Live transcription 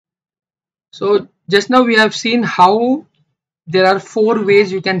So just now we have seen how there are 4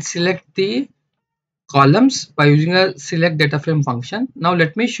 ways you can select the columns by using a select data frame function. Now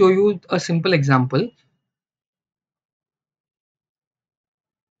let me show you a simple example.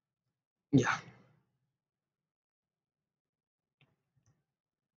 Yeah.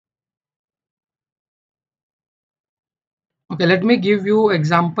 Okay, let me give you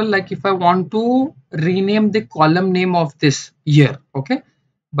example, like if I want to rename the column name of this year, okay,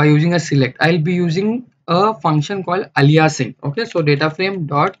 by using a select, I'll be using a function called aliasing. Okay, so data frame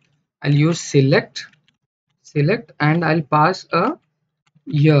dot, I'll use select and I'll pass a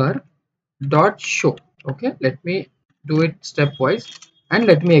year dot show. Okay, let me do it stepwise and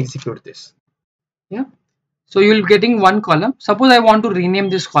let me execute this. Yeah, so you'll getting one column. Suppose I want to rename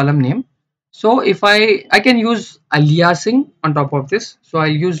this column name. So if I can use aliasing on top of this. So I'll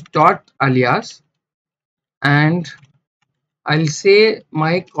use dot alias and I'll say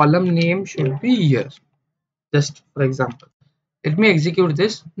my column name should be year, just for example. Let me execute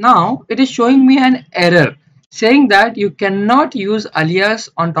this. Now it is showing me an error saying that you cannot use alias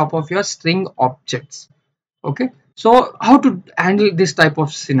on top of your string objects. Okay, so how to handle this type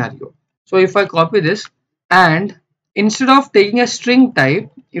of scenario? So if I copy this and instead of taking a string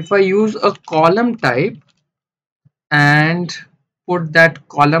type, if I use a column type and put that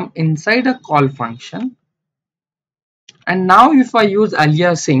column inside a call function, and now if I use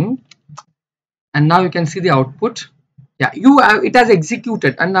aliasing, and now you can see the output. Yeah, you have, it has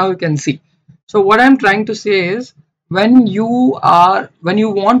executed and now you can see. So what I'm trying to say is, when you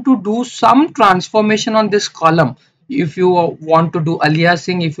want to do some transformation on this column, if you want to do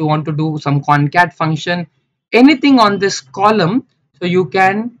aliasing, if you want to do some concat function, anything on this column, so you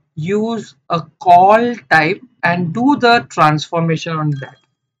can use a call type and do the transformation on that.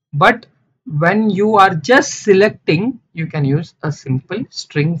 But when you are just selecting, you can use a simple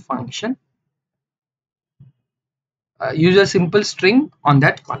string function, use a simple string on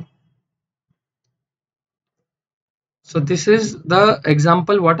that column. So this is the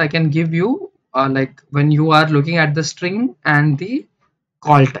example what I can give you, like when you are looking at the string and the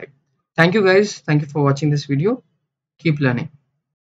call type. Thank you guys. Thank you for watching this video. Keep learning.